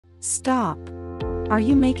Stop! Are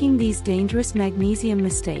you making these dangerous magnesium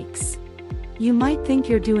mistakes? You might think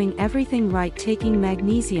you're doing everything right, taking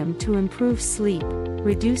magnesium to improve sleep,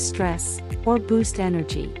 reduce stress, or boost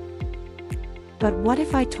energy. But what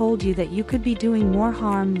if I told you that you could be doing more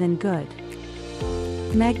harm than good?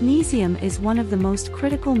 Magnesium is one of the most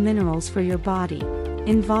critical minerals for your body,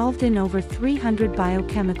 involved in over 300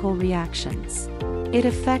 biochemical reactions. It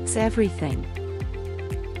affects everything,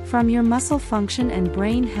 from your muscle function and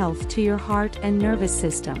brain health to your heart and nervous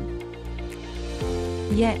system.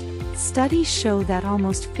 Yet, studies show that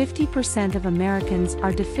almost 50% of Americans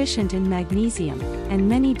are deficient in magnesium, and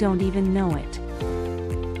many don't even know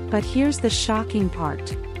it. But here's the shocking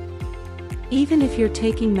part. Even if you're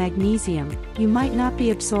taking magnesium, you might not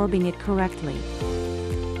be absorbing it correctly.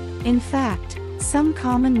 In fact, some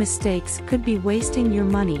common mistakes could be wasting your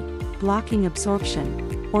money, blocking absorption,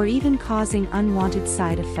 or even causing unwanted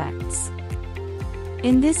side effects.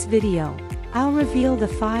 In this video, I'll reveal the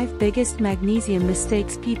 5 biggest magnesium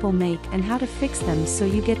mistakes people make and how to fix them so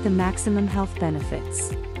you get the maximum health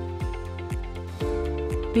benefits.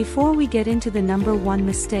 Before we get into the number 1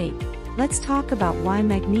 mistake, let's talk about why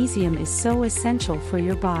magnesium is so essential for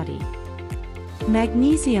your body.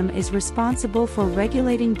 Magnesium is responsible for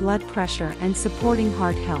regulating blood pressure and supporting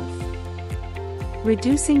heart health,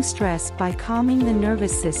 reducing stress by calming the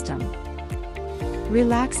nervous system,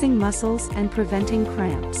 relaxing muscles and preventing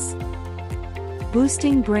cramps,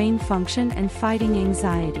 boosting brain function and fighting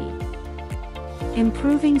anxiety,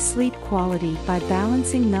 improving sleep quality by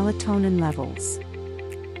balancing melatonin levels,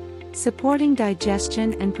 supporting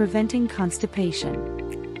digestion and preventing constipation.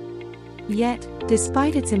 Yet,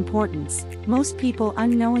 despite its importance, most people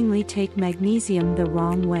unknowingly take magnesium the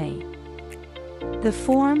wrong way. The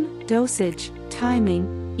form, dosage,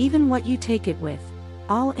 timing, even what you take it with,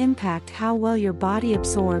 all impact how well your body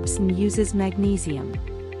absorbs and uses magnesium.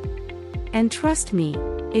 And trust me,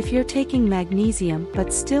 if you're taking magnesium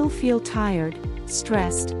but still feel tired,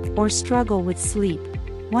 stressed, or struggle with sleep,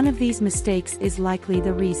 one of these mistakes is likely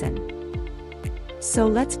the reason. So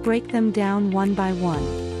let's break them down one by one.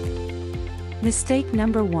 Mistake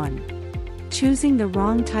number 1. Choosing the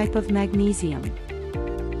wrong type of magnesium.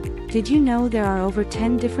 Did you know there are over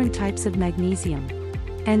 10 different types of magnesium?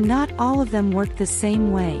 And not all of them work the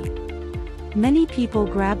same way. Many people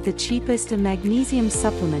grab the cheapest magnesium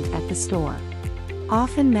supplement at the store,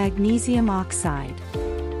 often magnesium oxide,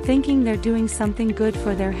 thinking they're doing something good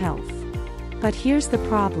for their health. But here's the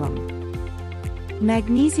problem.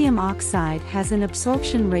 Magnesium oxide has an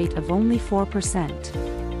absorption rate of only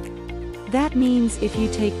 4%. That means if you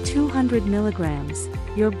take 200 milligrams,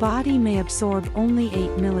 your body may absorb only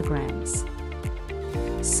 8 milligrams.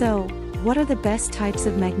 So, what are the best types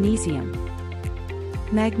of magnesium?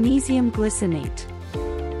 Magnesium glycinate.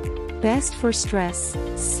 Best for stress,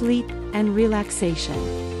 sleep, and relaxation.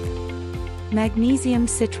 Magnesium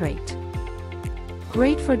citrate.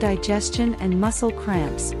 Great for digestion and muscle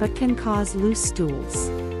cramps but can cause loose stools.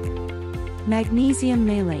 Magnesium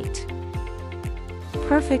malate.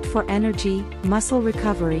 Perfect for energy, muscle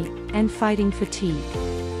recovery, and fighting fatigue.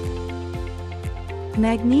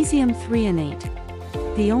 Magnesium threonate.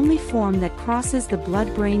 The only form that crosses the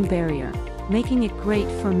blood-brain barrier, making it great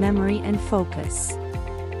for memory and focus.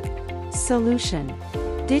 Solution.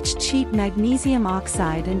 Ditch cheap magnesium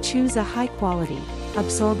oxide and choose a high-quality,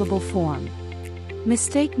 absorbable form.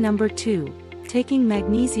 Mistake number 2. Taking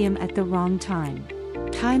magnesium at the wrong time.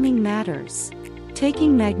 Timing matters.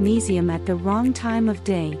 Taking magnesium at the wrong time of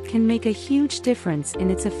day can make a huge difference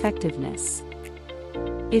in its effectiveness.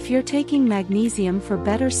 If you're taking magnesium for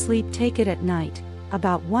better sleep, take it at night,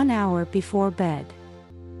 about 1 hour before bed.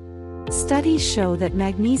 Studies show that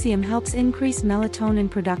magnesium helps increase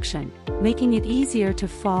melatonin production, making it easier to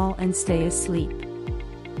fall and stay asleep.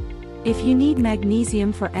 If you need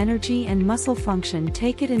magnesium for energy and muscle function,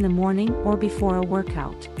 take it in the morning or before a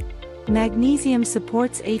workout. Magnesium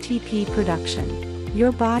supports ATP production,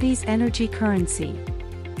 your body's energy currency.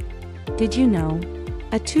 Did you know?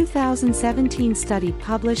 A 2017 study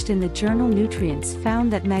published in the journal Nutrients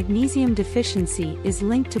found that magnesium deficiency is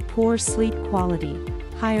linked to poor sleep quality,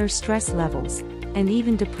 higher stress levels, and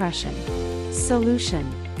even depression. Solution.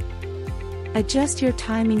 Adjust your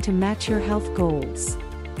timing to match your health goals.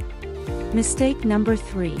 Mistake number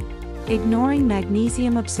 3. Ignoring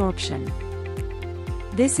magnesium absorption.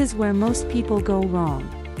 This is where most people go wrong.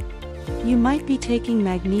 You might be taking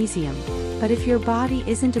magnesium, but if your body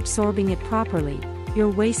isn't absorbing it properly, you're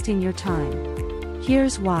wasting your time.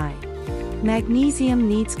 Here's why. Magnesium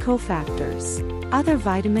needs cofactors, other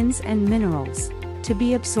vitamins and minerals, to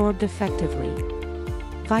be absorbed effectively.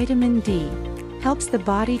 Vitamin D. Helps the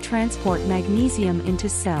body transport magnesium into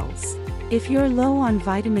cells. If you're low on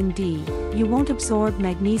vitamin D, you won't absorb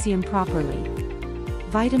magnesium properly.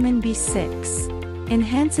 Vitamin B6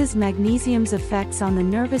 enhances magnesium's effects on the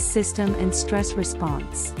nervous system and stress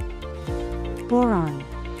response. Boron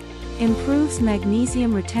improves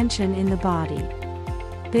magnesium retention in the body.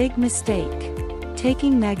 Big mistake: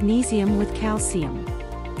 taking magnesium with calcium.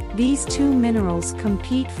 These two minerals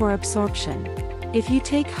compete for absorption. If you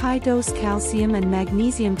take high-dose calcium and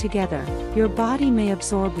magnesium together, your body may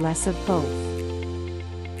absorb less of both.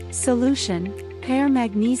 Solution: pair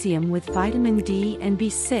magnesium with vitamin D and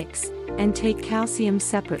B6, and take calcium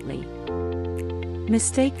separately.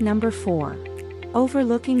 Mistake number 4.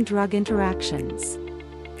 Overlooking drug interactions.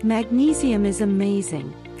 Magnesium is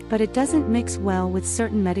amazing, but it doesn't mix well with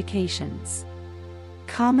certain medications.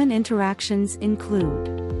 Common interactions include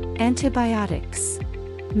antibiotics.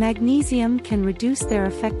 Magnesium can reduce their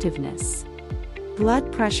effectiveness.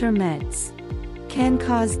 Blood pressure meds can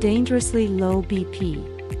cause dangerously low BP.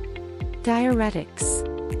 Diuretics.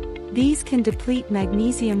 These can deplete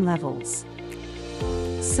magnesium levels.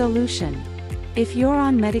 Solution: if you're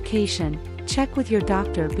on medication, check with your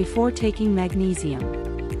doctor before taking magnesium.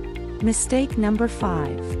 Mistake number 5.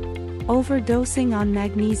 Overdosing on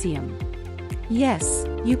magnesium. Yes,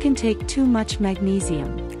 you can take too much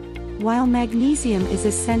magnesium. While magnesium is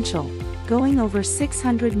essential, going over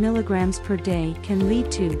 600 milligrams per day can lead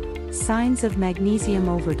to signs of magnesium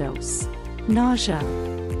overdose: nausea,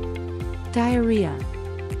 diarrhea,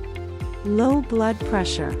 low blood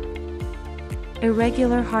pressure,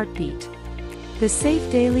 irregular heartbeat. The safe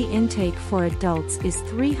daily intake for adults is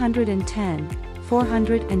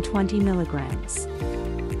 310-420 milligrams.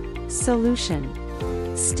 Solution: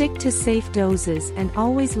 stick to safe doses and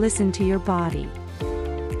always listen to your body.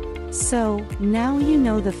 So, now you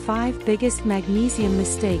know the 5 biggest magnesium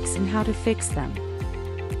mistakes and how to fix them.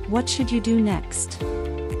 What should you do next?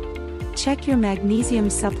 Check your magnesium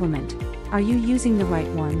supplement. Are you using the right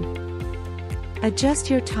one? Adjust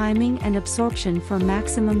your timing and absorption for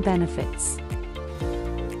maximum benefits.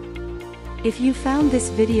 If you found this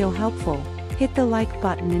video helpful, hit the like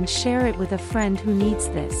button and share it with a friend who needs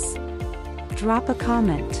this. Drop a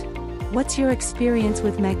comment. What's your experience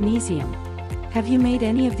with magnesium? Have you made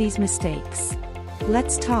any of these mistakes?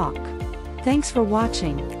 Let's talk. Thanks for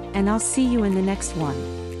watching, and I'll see you in the next one.